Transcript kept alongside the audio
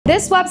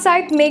This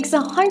website makes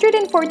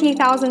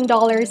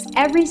 $140,000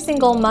 every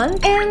single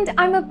month, and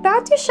I'm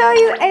about to show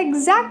you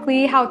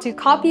exactly how to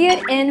copy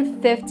it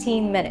in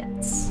 15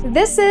 minutes.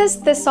 This is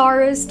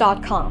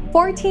Thesaurus.com.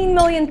 14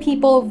 million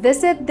people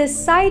visit this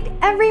site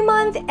every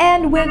month,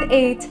 and with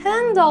a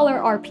 $10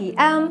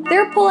 RPM,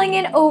 they're pulling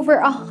in over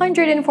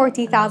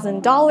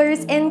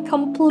 $140,000 in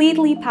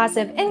completely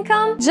passive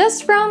income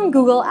just from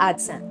Google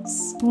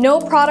AdSense.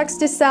 No products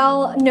to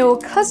sell, no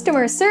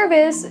customer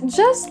service,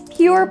 just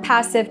pure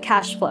passive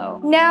cash flow.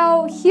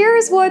 Now,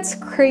 here's what's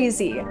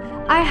crazy.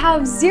 I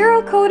have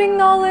zero coding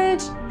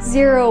knowledge,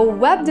 zero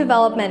web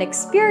development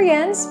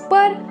experience,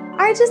 but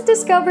I just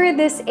discovered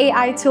this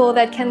AI tool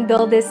that can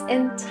build this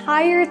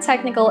entire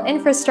technical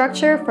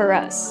infrastructure for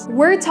us.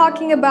 We're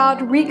talking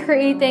about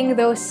recreating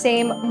those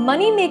same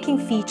money-making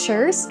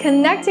features,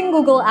 connecting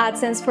Google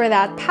AdSense for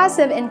that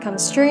passive income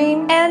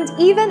stream, and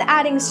even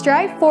adding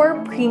Stripe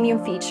for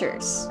premium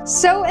features.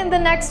 So in the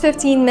next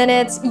 15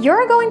 minutes,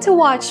 you're going to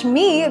watch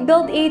me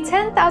build a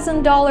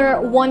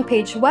 $10,000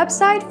 one-page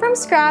website from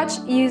scratch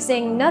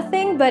using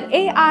nothing but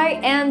AI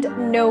and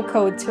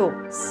no-code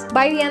tools.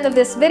 By the end of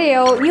this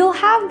video, you'll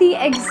have the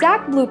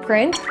exact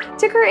blueprint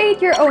to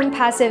create your own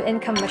passive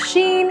income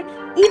machine,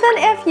 even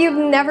if you've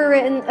never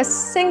written a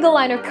single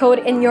line of code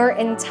in your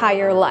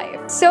entire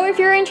life. So if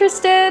you're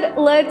interested,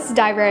 let's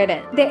dive right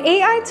in. The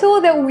AI tool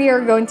that we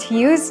are going to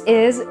use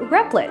is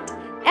Replit.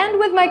 And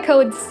with my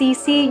code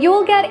CC, you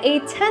will get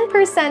a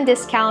 10%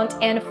 discount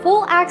and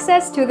full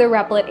access to the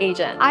Replit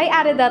agent. I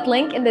added that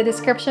link in the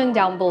description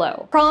down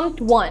below.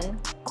 Prompt 1.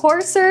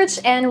 Core search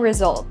and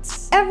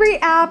results. Every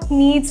app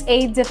needs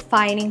a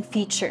defining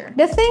feature,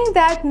 the thing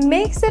that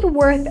makes it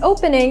worth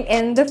opening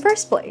in the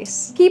first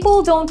place.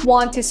 People don't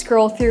want to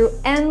scroll through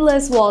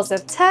endless walls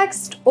of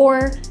text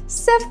or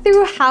sift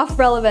through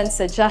half-relevant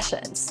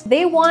suggestions.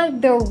 They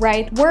want the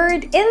right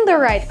word in the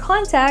right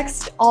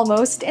context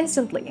almost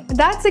instantly.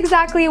 That's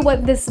exactly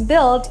what this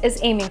build is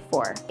aiming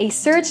for. A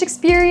search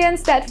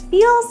experience that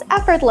feels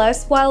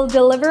effortless while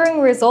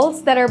delivering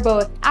results that are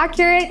both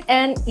accurate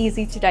and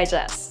easy to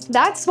digest.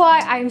 That's why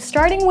I'm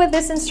starting with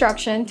this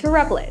instruction to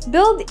Replit.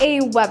 Build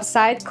a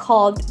website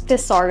called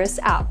Thesaurus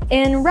app.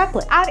 In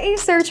Replit, add a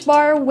search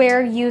bar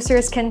where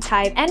users can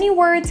type any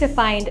word to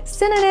find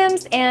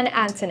synonyms and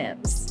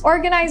antonyms.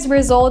 Organize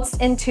results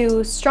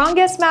into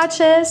strongest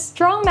matches,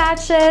 strong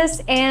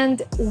matches,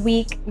 and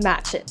weak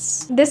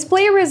matches.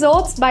 Display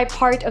results by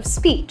part of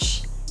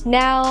speech,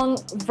 noun,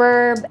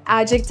 verb,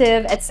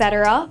 adjective,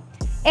 etc.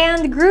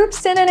 And group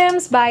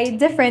synonyms by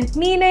different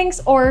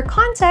meanings or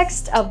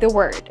context of the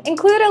word.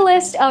 Include a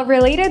list of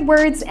related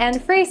words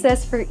and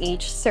phrases for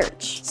each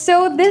search.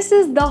 So this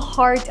is the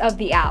heart of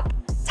the app.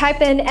 Type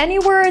in any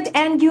word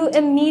and you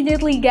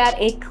immediately get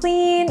a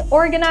clean,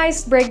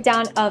 organized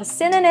breakdown of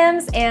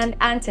synonyms and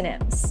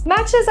antonyms.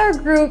 Matches are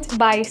grouped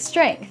by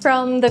strength,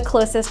 from the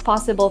closest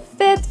possible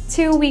fit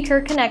to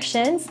weaker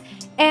connections,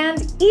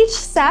 and each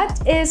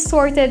set is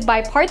sorted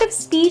by part of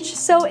speech,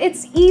 so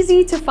it's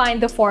easy to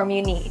find the form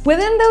you need.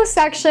 Within those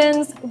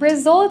sections,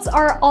 results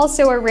are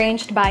also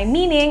arranged by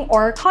meaning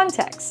or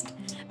context,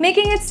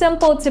 making it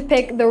simple to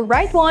pick the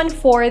right one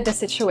for the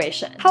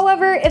situation.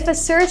 However, if a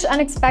search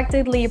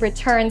unexpectedly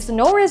returns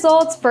no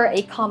results for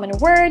a common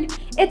word,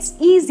 it's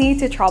easy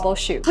to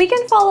troubleshoot. We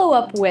can follow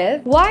up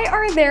with, why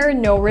are there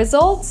no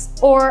results?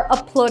 Or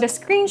upload a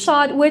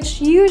screenshot,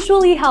 which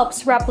usually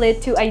helps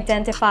Replit to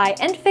identify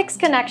and fix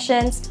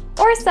connections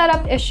or set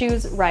up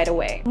issues right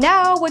away.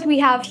 Now, what we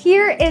have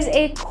here is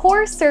a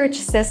core search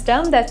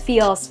system that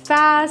feels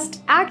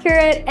fast,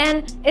 accurate,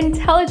 and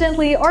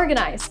intelligently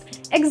organized.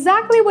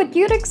 Exactly what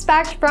you'd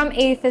expect from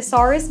a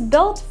thesaurus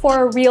built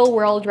for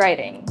real-world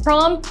writing.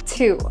 Prompt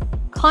 2.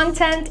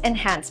 Content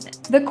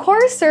enhancement. The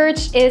core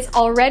search is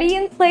already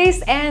in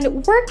place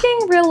and working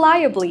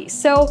reliably,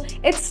 so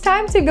it's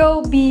time to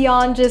go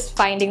beyond just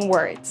finding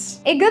words.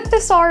 A good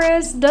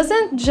thesaurus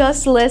doesn't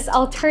just list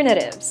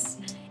alternatives.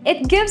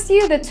 It gives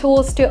you the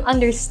tools to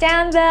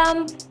understand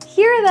them,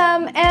 hear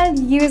them,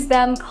 and use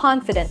them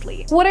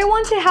confidently. What I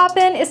want to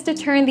happen is to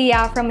turn the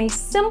app from a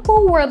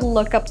simple word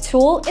lookup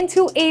tool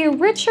into a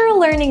richer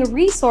learning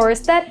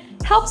resource that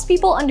helps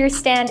people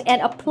understand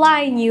and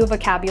apply new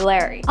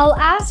vocabulary. I'll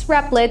ask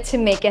Replit to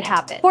make it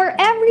happen. For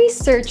every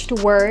searched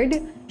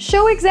word,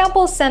 show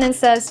example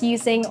sentences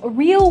using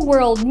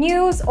real-world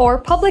news or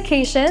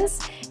publications,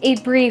 a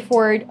brief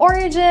word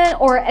origin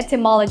or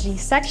etymology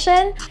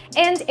section,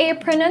 and a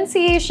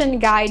pronunciation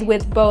guide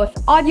with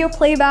both audio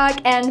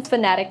playback and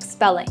phonetic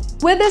spelling.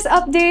 With this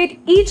update,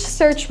 each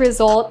search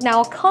result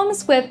now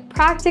comes with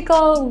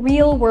practical,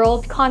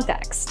 real-world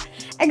context.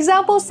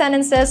 Example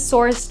sentences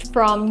sourced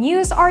from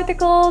news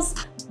articles,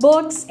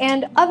 books,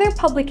 and other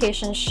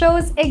publications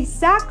shows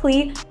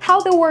exactly how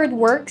the word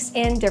works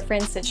in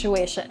different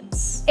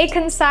situations. A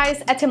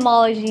concise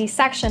etymology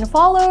section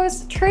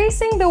follows,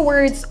 tracing the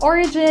word's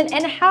origin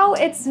and how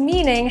its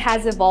meaning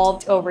has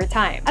evolved over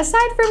time.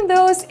 Aside from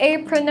those, a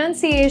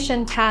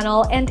pronunciation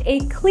panel and a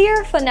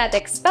clear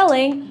phonetic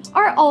spelling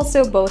are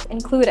also both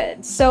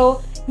included,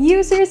 so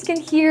users can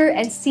hear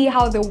and see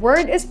how the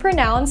word is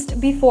pronounced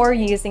before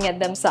using it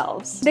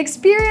themselves. The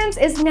experience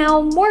is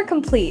now more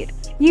complete.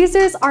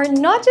 Users are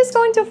not just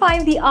going to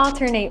find the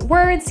alternate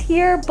words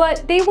here,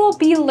 but they will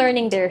be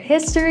learning their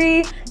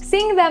history,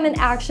 seeing them in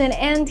action,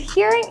 and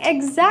hearing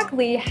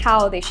exactly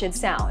how they should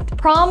sound.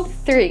 Prompt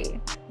 3.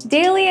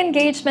 Daily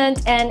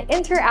engagement and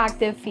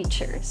interactive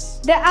features.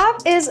 The app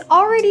is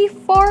already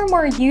far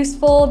more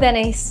useful than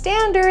a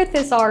standard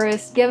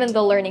thesaurus given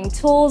the learning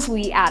tools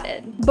we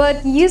added.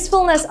 But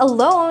usefulness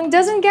alone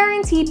doesn't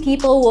guarantee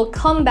people will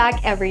come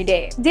back every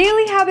day.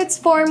 Daily habits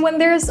form when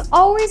there's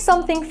always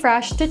something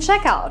fresh to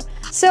check out,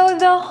 so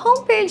the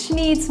homepage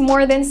needs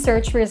more than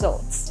search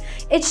results.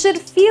 It should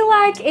feel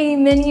like a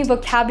mini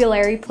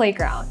vocabulary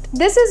playground.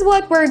 This is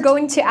what we're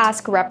going to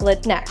ask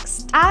Replit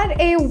next.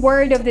 Add a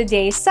word of the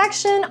day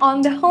section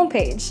on the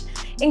homepage,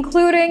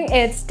 including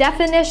its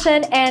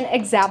definition and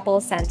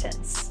example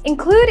sentence.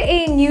 Include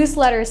a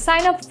newsletter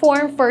sign-up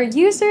form for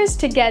users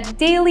to get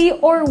daily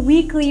or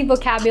weekly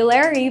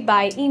vocabulary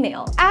by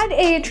email. Add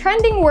a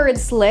trending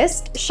words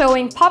list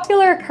showing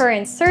popular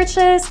current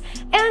searches,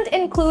 and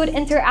include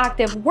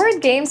interactive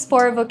word games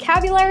for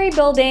vocabulary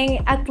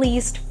building, at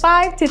least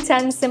 5 to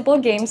 10 simple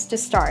games to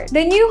start.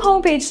 The new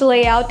homepage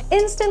layout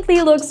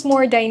instantly looks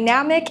more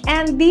dynamic,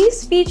 and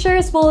these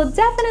features will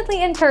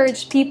definitely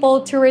encourage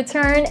people to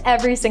return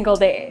every single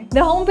day.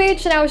 The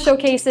homepage now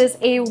showcases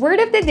a word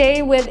of the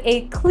day with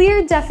a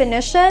clear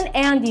definition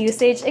and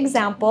usage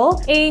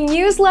example, a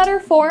newsletter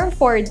form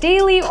for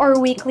daily or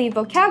weekly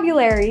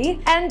vocabulary,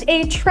 and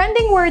a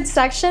trending word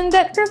section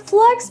that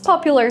reflects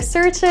popular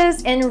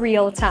searches in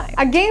real time.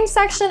 A game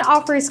section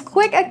offers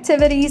quick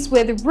activities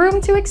with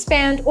room to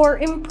expand or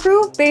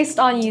improve based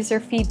on user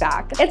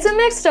feedback. It's a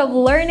mix of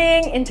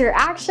learning,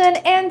 interaction,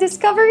 and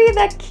discovery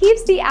that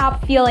keeps the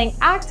app feeling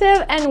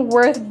active and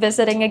worth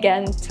visiting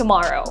again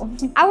tomorrow.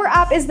 Our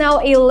app is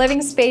now a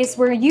living space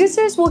where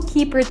users will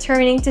keep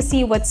returning to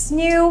see what's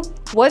new,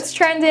 what's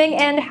trending,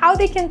 and how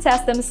they can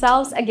test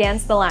themselves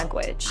against the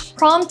language.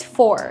 Prompt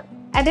 4.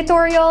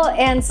 Editorial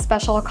and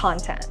special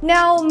content.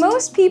 Now,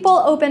 most people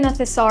open a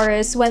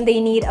thesaurus when they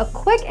need a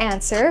quick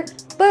answer,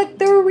 but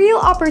the real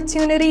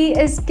opportunity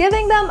is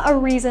giving them a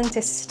reason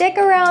to stick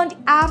around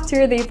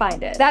after they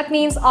find it. That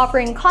means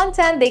offering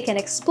content they can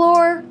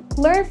explore,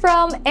 learn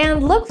from,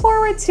 and look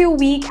forward to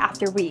week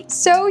after week.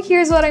 So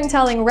here's what I'm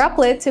telling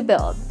Replit to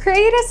build.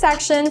 Create a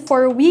section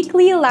for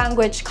weekly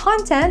language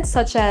content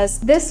such as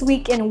This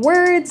Week in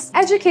Words,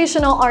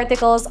 educational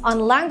articles on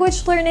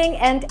language learning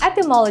and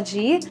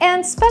etymology,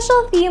 and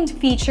special themed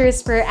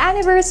features for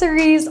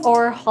anniversaries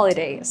or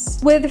holidays.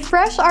 With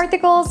fresh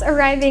articles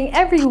arriving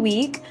every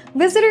week,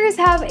 visitors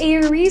have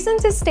a reason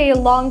to stay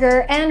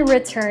longer and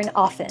return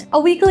often. A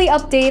weekly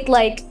update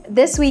like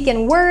This Week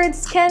in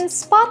Words can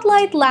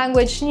spotlight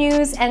language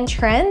news and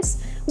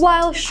trends,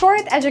 while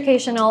short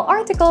educational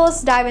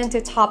articles dive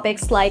into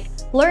topics like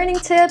learning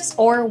tips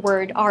or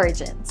word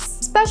origins.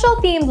 Special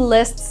themed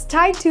lists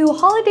tied to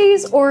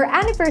holidays or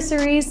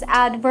anniversaries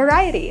add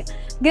variety,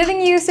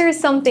 giving users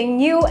something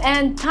new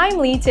and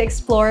timely to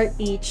explore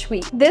each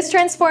week. This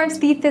transforms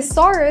the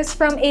thesaurus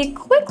from a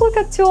quick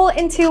lookup tool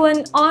into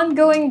an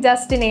ongoing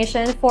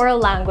destination for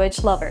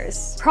language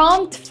lovers.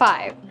 Prompt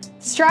 5.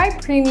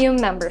 Stripe Premium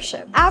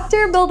Membership.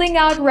 After building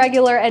out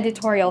regular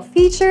editorial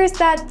features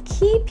that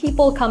keep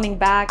people coming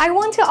back, I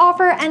want to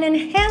offer an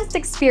enhanced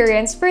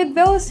experience for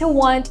those who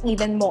want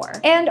even more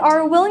and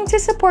are willing to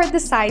support the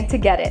site to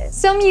get it.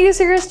 Some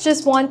users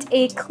just want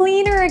a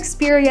cleaner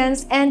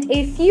experience and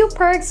a few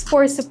perks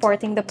for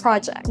supporting the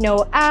project.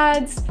 No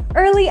ads,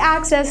 early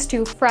access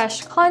to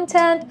fresh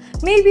content,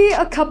 maybe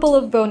a couple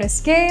of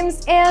bonus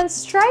games, and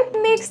Stripe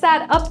makes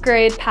that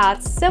upgrade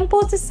path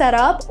simple to set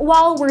up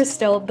while we're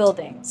still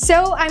building.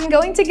 So I'm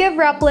going to give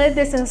Replit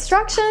this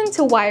instruction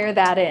to wire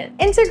that in.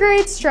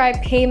 Integrate Stripe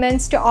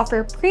payments to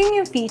offer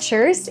premium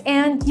features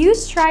and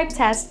use Stripe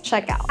Test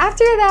Checkout.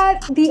 After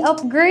that, the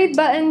upgrade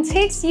button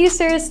takes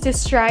users to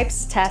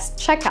Stripe's Test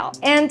Checkout,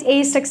 and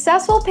a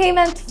successful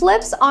payment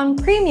flips on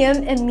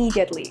premium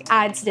immediately.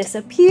 Ads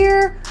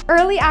disappear,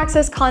 early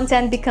access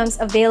content becomes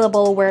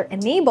available where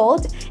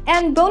enabled,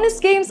 and bonus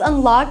games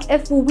unlock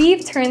if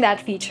we've turned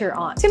that feature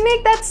on. To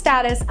make that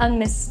status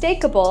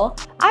unmistakable,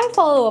 I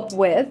follow up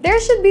with, there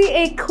should be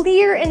a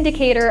clear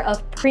indicator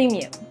of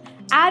premium.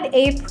 Add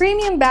a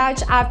premium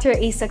badge after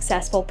a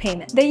successful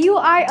payment. The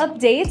UI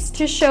updates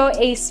to show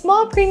a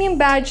small premium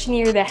badge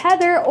near the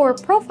header or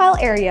profile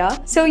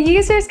area so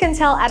users can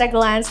tell at a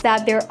glance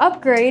that their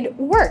upgrade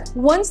worked.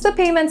 Once the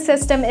payment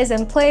system is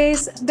in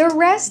place, the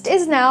rest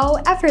is now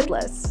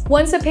effortless.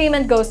 Once a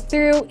payment goes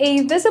through,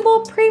 a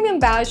visible premium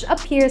badge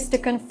appears to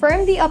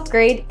confirm the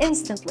upgrade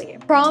instantly.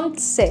 Prompt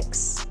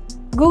 6.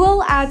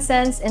 Google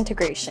AdSense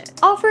integration.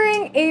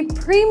 Offering a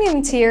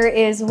premium tier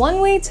is one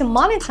way to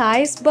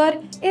monetize,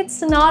 but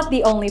it's not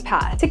the only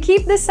path. To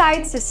keep the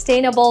site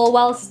sustainable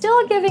while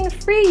still giving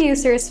free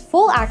users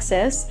full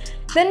access,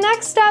 the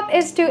next step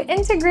is to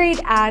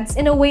integrate ads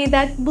in a way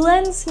that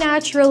blends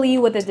naturally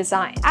with the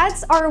design.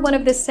 Ads are one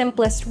of the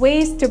simplest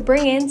ways to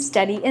bring in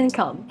steady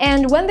income.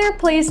 And when they're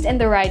placed in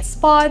the right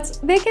spots,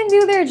 they can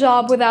do their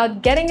job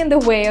without getting in the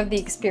way of the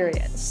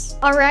experience.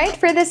 Alright,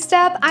 for this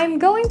step, I'm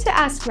going to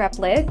ask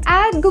Replit,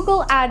 add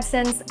Google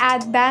AdSense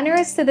ad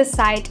banners to the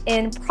site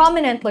in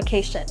prominent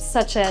locations,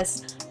 such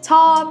as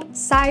top,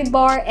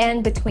 sidebar,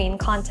 and between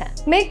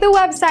content. Make the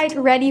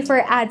website ready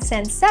for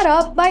AdSense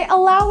setup by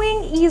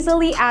allowing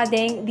easily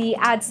adding the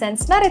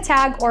AdSense meta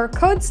tag or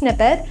code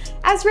snippet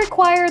as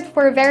required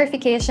for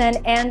verification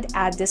and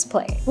ad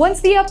display. Once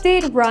the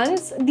update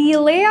runs, the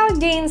layout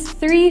gains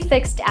 3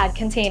 fixed ad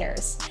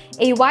containers: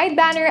 a wide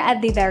banner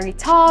at the very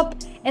top,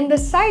 in the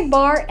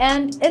sidebar,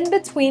 and in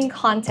between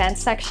content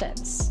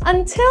sections.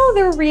 Until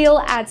the real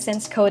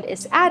AdSense code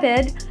is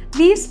added,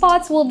 these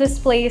spots will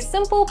display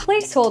simple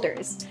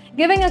placeholders,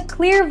 giving a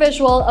clear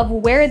visual of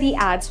where the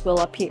ads will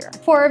appear.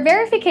 For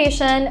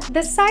verification,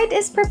 the site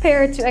is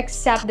prepared to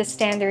accept the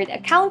standard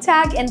account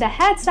tag in the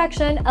head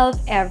section of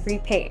every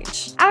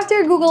page.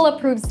 After Google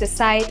approves the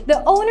site,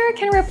 the owner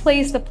can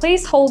replace the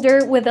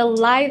placeholder with a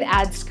live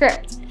ad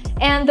script,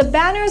 and the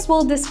banners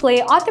will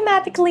display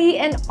automatically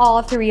in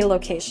all 3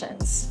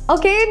 locations.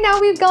 Okay, now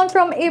we've gone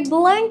from a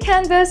blank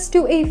canvas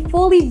to a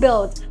fully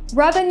built,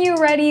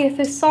 revenue-ready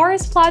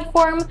thesaurus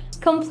platform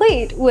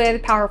complete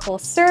with powerful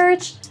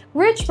search,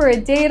 rich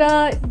word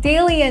data,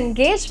 daily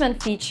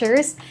engagement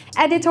features,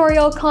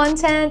 editorial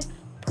content,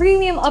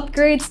 premium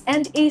upgrades,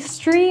 and a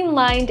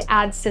streamlined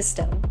ad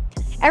system.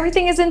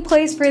 Everything is in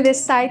place for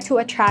this site to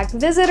attract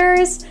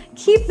visitors,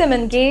 keep them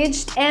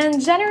engaged,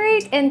 and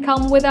generate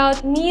income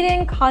without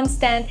needing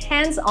constant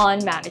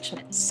hands-on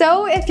management.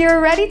 So if you're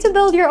ready to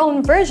build your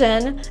own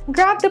version,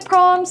 grab the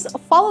prompts,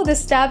 follow the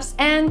steps,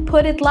 and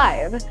put it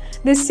live.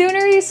 The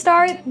sooner you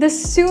start, the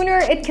sooner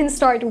it can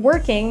start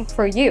working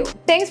for you.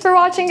 Thanks for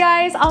watching,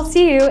 guys. I'll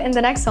see you in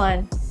the next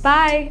one.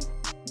 Bye!